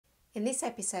In this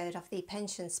episode of the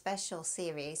Pension Special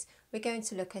series, we're going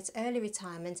to look at early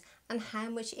retirement and how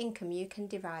much income you can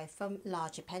derive from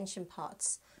larger pension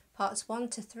pots. Parts 1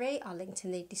 to 3 are linked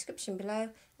in the description below,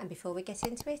 and before we get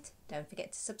into it, don't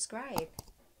forget to subscribe.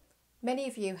 Many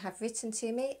of you have written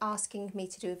to me asking me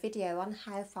to do a video on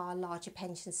how far larger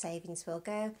pension savings will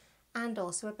go and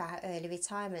also about early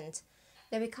retirement.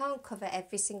 Now, we can't cover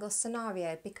every single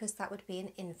scenario because that would be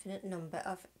an infinite number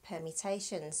of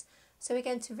permutations. So we're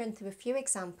going to run through a few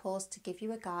examples to give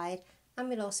you a guide, and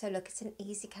we'll also look at an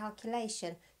easy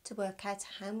calculation to work out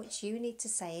how much you need to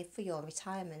save for your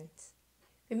retirement.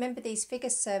 Remember, these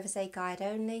figures serve as a guide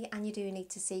only, and you do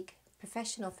need to seek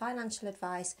professional financial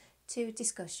advice to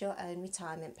discuss your own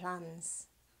retirement plans.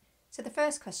 So the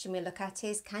first question we'll look at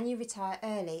is, can you retire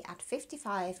early at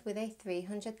 55 with a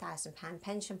 £300,000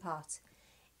 pension pot?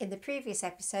 In the previous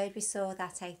episode, we saw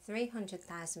that a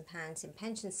 £300,000 in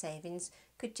pension savings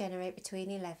could generate between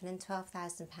 £11,000 and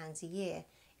 £12,000 a year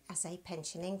as a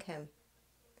pension income.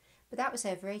 But that was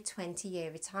over a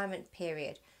 20-year retirement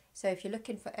period. So if you're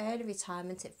looking for early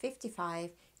retirement at 55,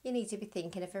 you need to be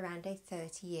thinking of around a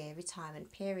 30-year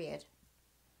retirement period.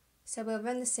 So we'll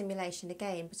run the simulation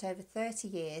again, but over 30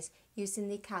 years using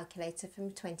the calculator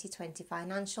from 2020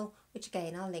 Financial, which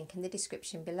again I'll link in the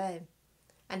description below.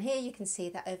 And here you can see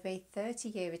that over a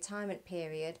 30-year retirement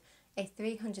period, a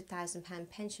 £300,000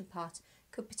 pension pot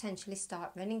could potentially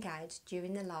start running out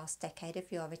during the last decade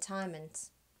of your retirement.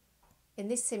 In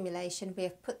this simulation, we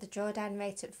have put the drawdown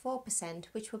rate at 4%,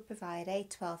 which would provide a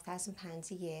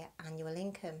 £12,000 a year annual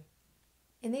income.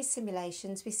 In these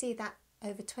simulations, we see that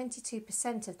over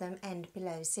 22% of them end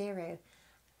below zero.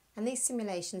 And these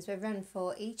simulations were run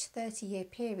for each 30-year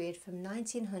period from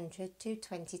 1900 to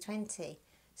 2020.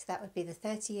 So that would be the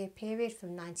 30-year period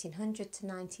from 1900 to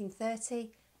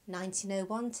 1930, 1901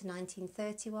 to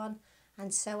 1931,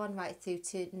 and so on right through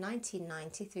to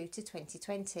 1990 through to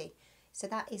 2020. So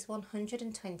that is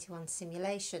 121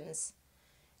 simulations.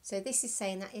 So this is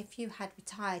saying that if you had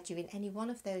retired during any one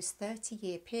of those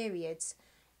 30-year periods,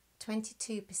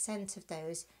 22% of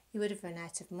those you would have run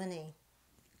out of money.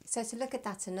 So to look at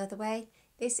that another way,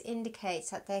 this indicates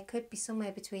that there could be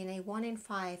somewhere between a 1 in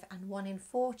 5 and 1 in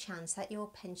 4 chance that your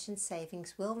pension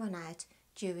savings will run out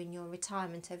during your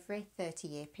retirement over a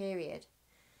 30-year period.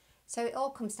 So it all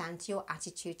comes down to your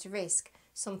attitude to risk.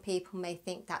 Some people may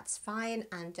think that's fine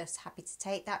and just happy to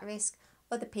take that risk.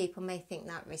 Other people may think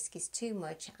that risk is too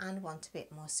much and want a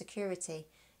bit more security,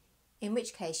 in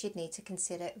which case you'd need to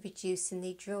consider reducing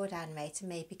the drawdown rate and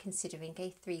maybe considering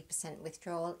a 3%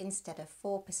 withdrawal instead of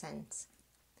 4%.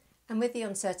 And with the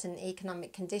uncertain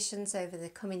economic conditions over the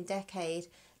coming decade,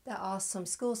 there are some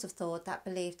schools of thought that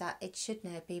believe that it should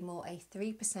now be more a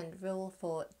 3% rule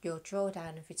for your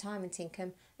drawdown of retirement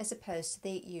income as opposed to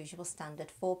the usual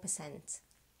standard 4%.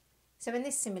 So in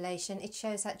this simulation, it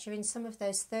shows that during some of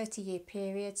those 30-year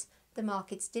periods, the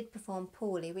markets did perform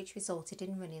poorly, which resulted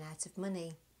in running out of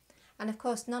money. And of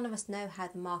course, none of us know how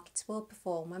the markets will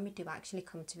perform when we do actually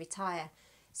come to retire.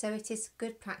 So it is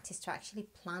good practice to actually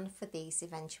plan for these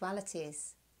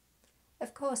eventualities.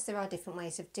 Of course, there are different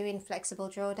ways of doing flexible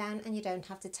drawdown, and you don't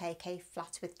have to take a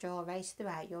flat withdrawal rate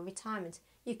throughout your retirement.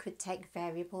 You could take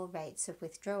variable rates of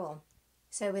withdrawal.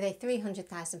 So with a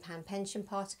 £300,000 pension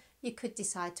pot, you could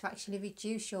decide to actually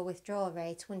reduce your withdrawal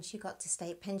rate once you got to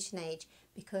state pension age,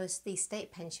 because the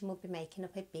state pension will be making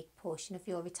up a big portion of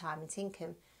your retirement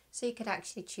income. So you could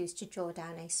actually choose to draw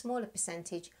down a smaller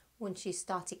percentage once you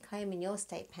started claiming your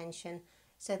state pension,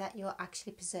 so that you're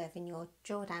actually preserving your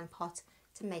drawdown pot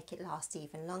to make it last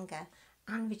even longer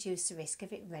and reduce the risk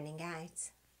of it running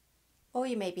out. Or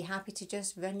you may be happy to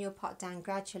just run your pot down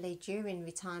gradually during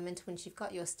retirement once you've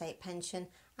got your state pension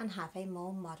and have a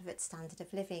more moderate standard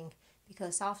of living,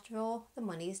 because after all, the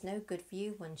money is no good for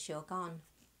you once you're gone.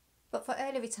 But for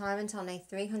early retirement on a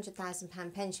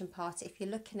 £300,000 pension pot, if you're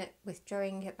looking at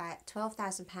withdrawing about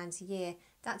 £12,000 a year,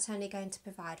 that's only going to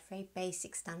provide for a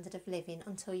basic standard of living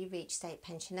until you reach state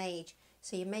pension age.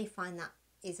 So you may find that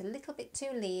is a little bit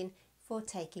too lean for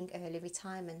taking early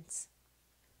retirement.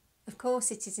 Of course,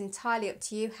 it is entirely up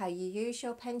to you how you use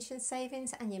your pension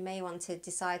savings, and you may want to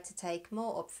decide to take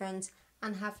more upfront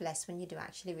and have less when you do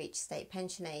actually reach state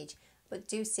pension age. But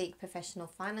do seek professional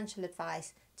financial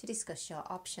advice to discuss your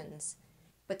options.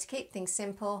 But to keep things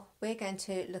simple, we're going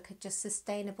to look at just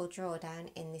sustainable drawdown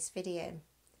in this video.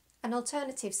 An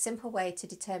alternative simple way to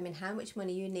determine how much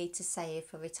money you need to save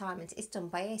for retirement is done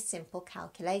by a simple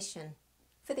calculation.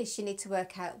 For this, you need to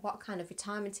work out what kind of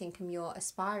retirement income you're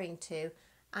aspiring to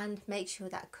and make sure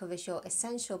that covers your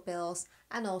essential bills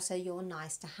and also your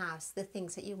nice to haves, the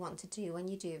things that you want to do when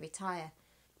you do retire.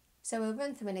 So we'll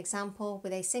run through an example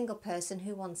with a single person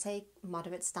who wants a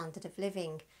moderate standard of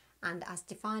living, and as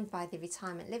defined by the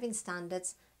retirement living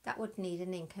standards, that would need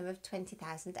an income of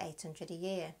 $20,800 a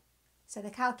year. So the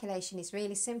calculation is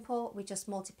really simple. We just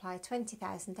multiply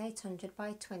 20,800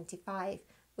 by 25,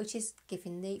 which is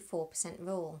given the 4%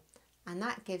 rule. And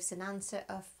that gives an answer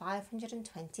of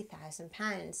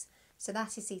 £520,000. So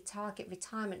that is the target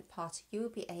retirement pot you will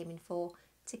be aiming for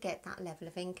to get that level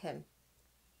of income.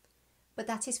 But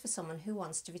that is for someone who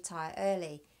wants to retire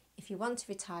early. If you want to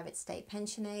retire at state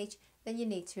pension age, then you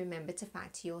need to remember to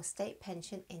factor your state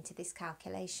pension into this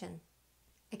calculation.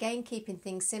 Again, keeping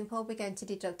things simple, we're going to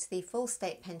deduct the full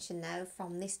state pension now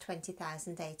from this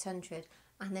 20,800,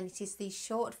 and then it is the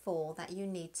shortfall that you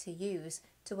need to use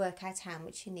to work out how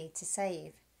much you need to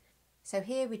save. So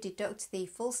here we deduct the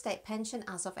full state pension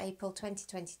as of April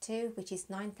 2022, which is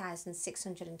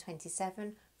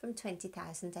 9,627 from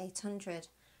 20,800,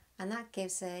 and that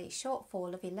gives a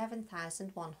shortfall of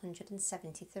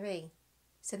 11,173.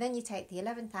 So then you take the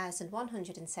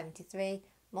 11,173,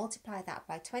 multiply that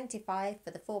by 25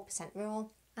 for the 4%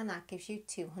 rule, and that gives you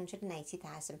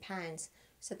 £280,000.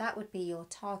 So that would be your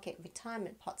target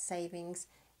retirement pot savings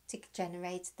to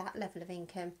generate that level of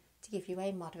income to give you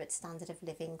a moderate standard of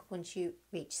living once you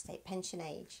reach state pension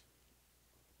age.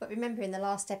 But remember, in the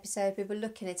last episode we were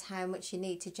looking at how much you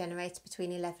need to generate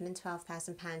between £11,000 and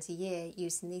 £12,000 a year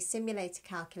using the simulator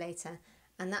calculator,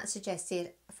 and that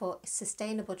suggested for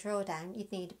sustainable drawdown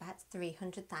you'd need about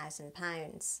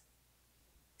 £300,000.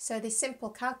 So this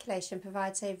simple calculation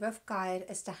provides a rough guide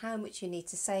as to how much you need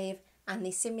to save, and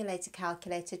the simulator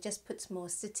calculator just puts more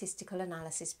statistical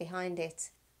analysis behind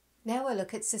it. Now we'll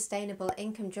look at sustainable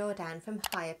income drawdown from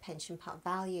higher pension pot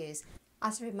values.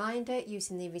 As a reminder,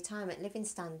 using the retirement living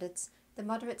standards, the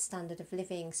moderate standard of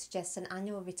living suggests an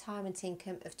annual retirement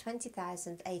income of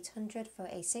 $20,800 for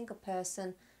a single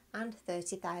person and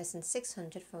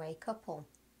 $30,600 for a couple.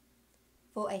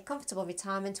 For a comfortable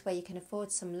retirement where you can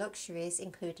afford some luxuries,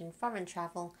 including foreign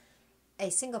travel, a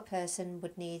single person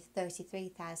would need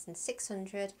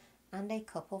 $33,600 and a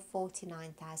couple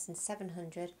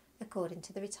 $49,700 according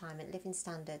to the retirement living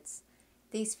standards.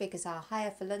 These figures are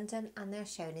higher for London and they're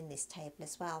shown in this table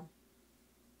as well.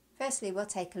 Firstly, we'll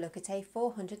take a look at a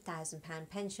 £400,000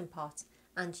 pension pot,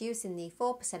 and using the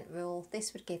 4% rule,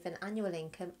 this would give an annual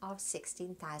income of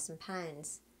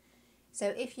 £16,000.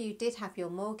 So if you did have your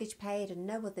mortgage paid and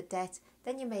no other debt,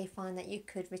 then you may find that you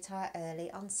could retire early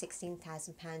on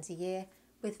 £16,000 a year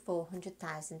with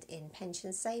 $400,000 in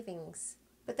pension savings.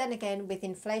 But then again, with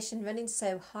inflation running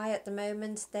so high at the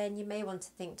moment, then you may want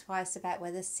to think twice about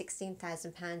whether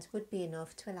 £16,000 would be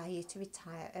enough to allow you to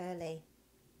retire early.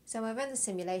 So I run the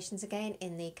simulations again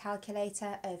in the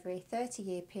calculator over a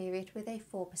 30-year period with a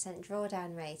 4%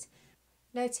 drawdown rate.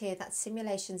 Note here that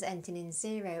simulations ending in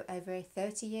 0 over a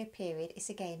 30-year period is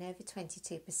again over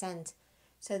 22%.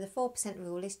 So the 4%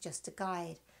 rule is just a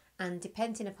guide, and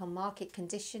depending upon market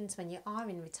conditions when you are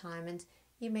in retirement,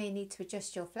 you may need to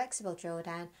adjust your flexible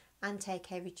drawdown and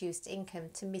take a reduced income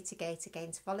to mitigate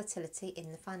against volatility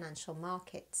in the financial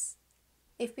markets.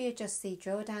 If we adjust the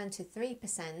drawdown to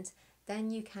 3%, then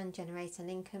you can generate an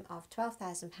income of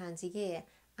 £12,000 a year,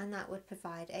 and that would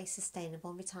provide a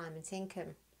sustainable retirement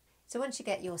income. So once you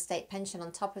get your state pension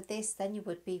on top of this, then you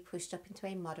would be pushed up into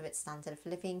a moderate standard of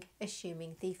living,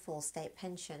 assuming the full state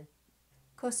pension.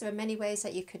 Of course, there are many ways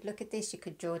that you could look at this. You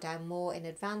could draw down more in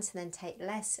advance and then take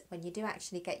less when you do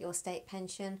actually get your state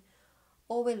pension.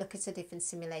 Or we look at a different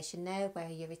simulation now where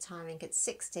you're retiring at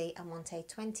 60 and want a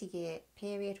 20-year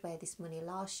period where this money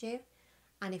lasts you.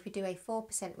 And if we do a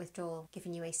 4% withdrawal,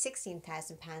 giving you a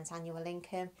 £16,000 annual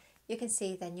income, you can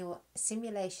see then your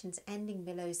simulations ending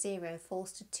below 0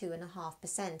 falls to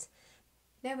 2.5%.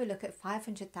 Now we look at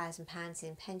 £500,000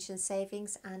 in pension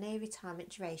savings and a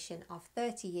retirement duration of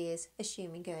 30 years,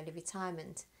 assuming early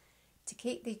retirement. To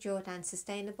keep the drawdown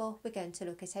sustainable, we're going to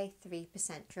look at a 3%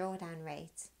 drawdown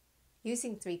rate.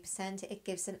 Using 3%, it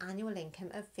gives an annual income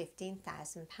of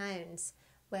 £15,000,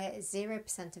 where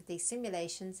 0% of these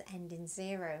simulations end in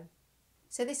 0.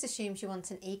 So this assumes you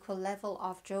want an equal level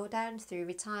of drawdown through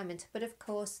retirement, but of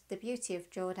course the beauty of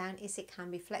drawdown is it can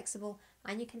be flexible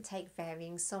and you can take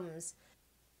varying sums.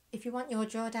 If you want your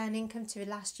drawdown income to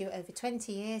last you over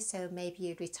 20 years, so maybe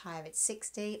you'd retire at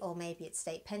 60 or maybe at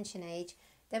state pension age,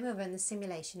 then we'll run the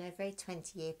simulation over a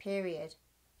 20-year period.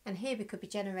 And here we could be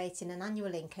generating an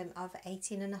annual income of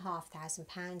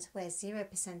 £18,500, where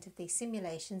 0% of these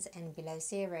simulations end below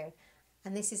 0,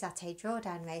 and this is at a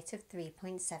drawdown rate of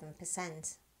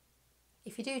 3.7%.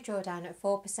 If you do draw down at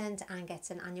 4% and get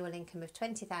an annual income of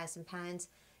 £20,000,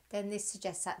 then this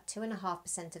suggests that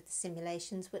 2.5% of the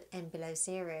simulations would end below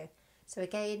 0. So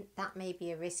again, that may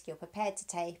be a risk you're prepared to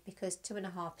take because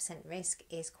 2.5% risk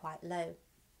is quite low.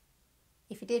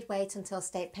 If you did wait until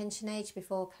state pension age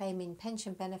before claiming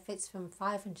pension benefits from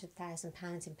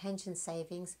 £500,000 in pension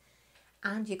savings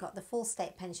and you got the full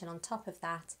state pension on top of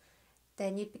that,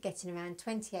 then you'd be getting around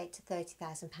 £28,000 to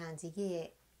 £30,000 a year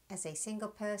as a single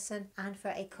person, and for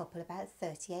a couple about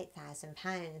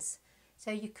 £38,000. So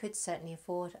you could certainly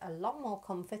afford a lot more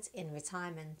comfort in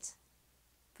retirement.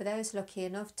 For those lucky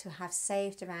enough to have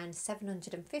saved around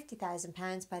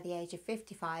 £750,000 by the age of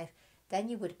 55, then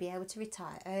you would be able to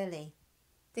retire early.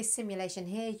 This simulation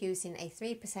here using a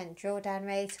 3% drawdown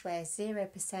rate where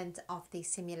 0% of the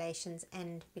simulations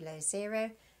end below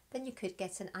zero, then you could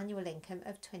get an annual income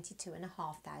of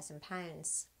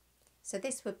 £22,500. So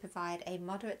this would provide a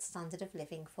moderate standard of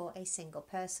living for a single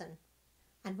person.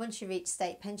 And once you reach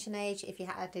state pension age, if you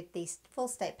added the full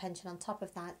state pension on top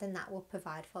of that, then that will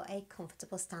provide for a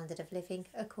comfortable standard of living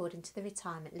according to the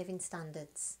retirement living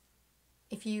standards.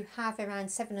 If you have around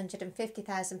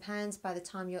 £750,000 by the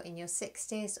time you're in your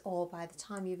 60s or by the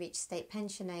time you reach state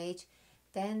pension age,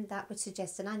 then that would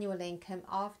suggest an annual income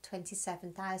of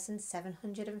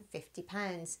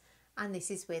 £27,750, and this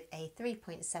is with a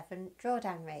 3.7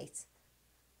 drawdown rate.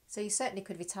 So you certainly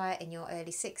could retire in your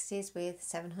early 60s with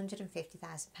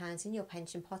 £750,000 in your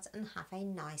pension pot and have a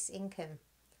nice income.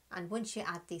 And once you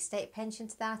add the state pension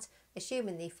to that,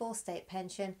 assuming the full state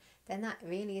pension, then that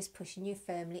really is pushing you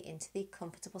firmly into the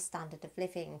comfortable standard of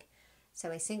living.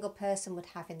 So a single person would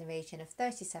have in the region of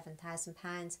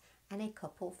 £37,000 and a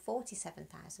couple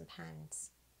 £47,000.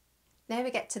 Now we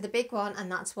get to the big one,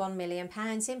 and that's £1 million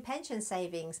in pension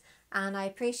savings, and I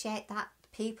appreciate that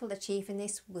people achieving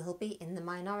this will be in the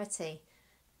minority.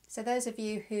 So those of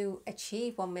you who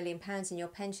achieve £1 million in your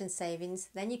pension savings,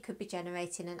 then you could be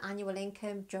generating an annual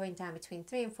income drawing down between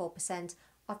 3 and 4%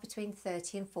 of between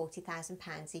 £30,000 and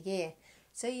 £40,000 a year.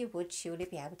 So you would surely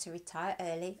be able to retire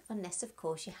early, unless of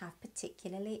course you have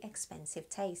particularly expensive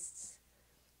tastes.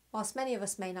 Whilst many of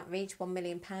us may not reach £1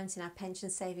 million in our pension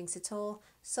savings at all,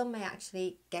 some may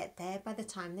actually get there by the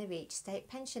time they reach state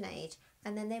pension age,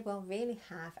 and then they will really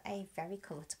have a very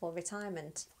comfortable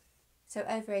retirement. So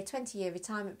over a 20-year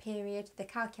retirement period, the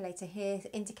calculator here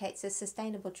indicates a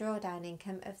sustainable drawdown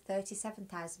income of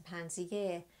 £37,000 a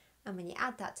year, and when you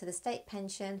add that to the state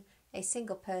pension, a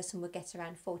single person would get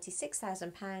around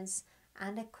 £46,000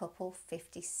 and a couple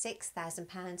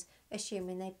 £56,000,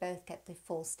 assuming they both get the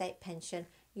full state pension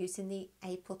using the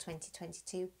April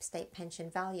 2022 state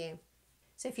pension value.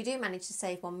 So if you do manage to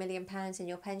save £1 million in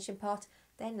your pension pot,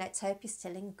 then let's hope you're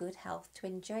still in good health to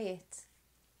enjoy it.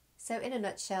 So in a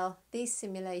nutshell, these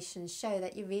simulations show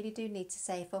that you really do need to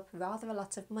save up rather a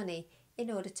lot of money in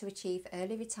order to achieve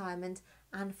early retirement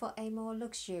and for a more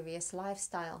luxurious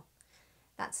lifestyle.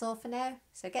 That's all for now,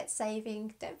 so get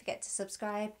saving, don't forget to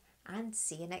subscribe, and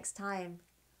see you next time.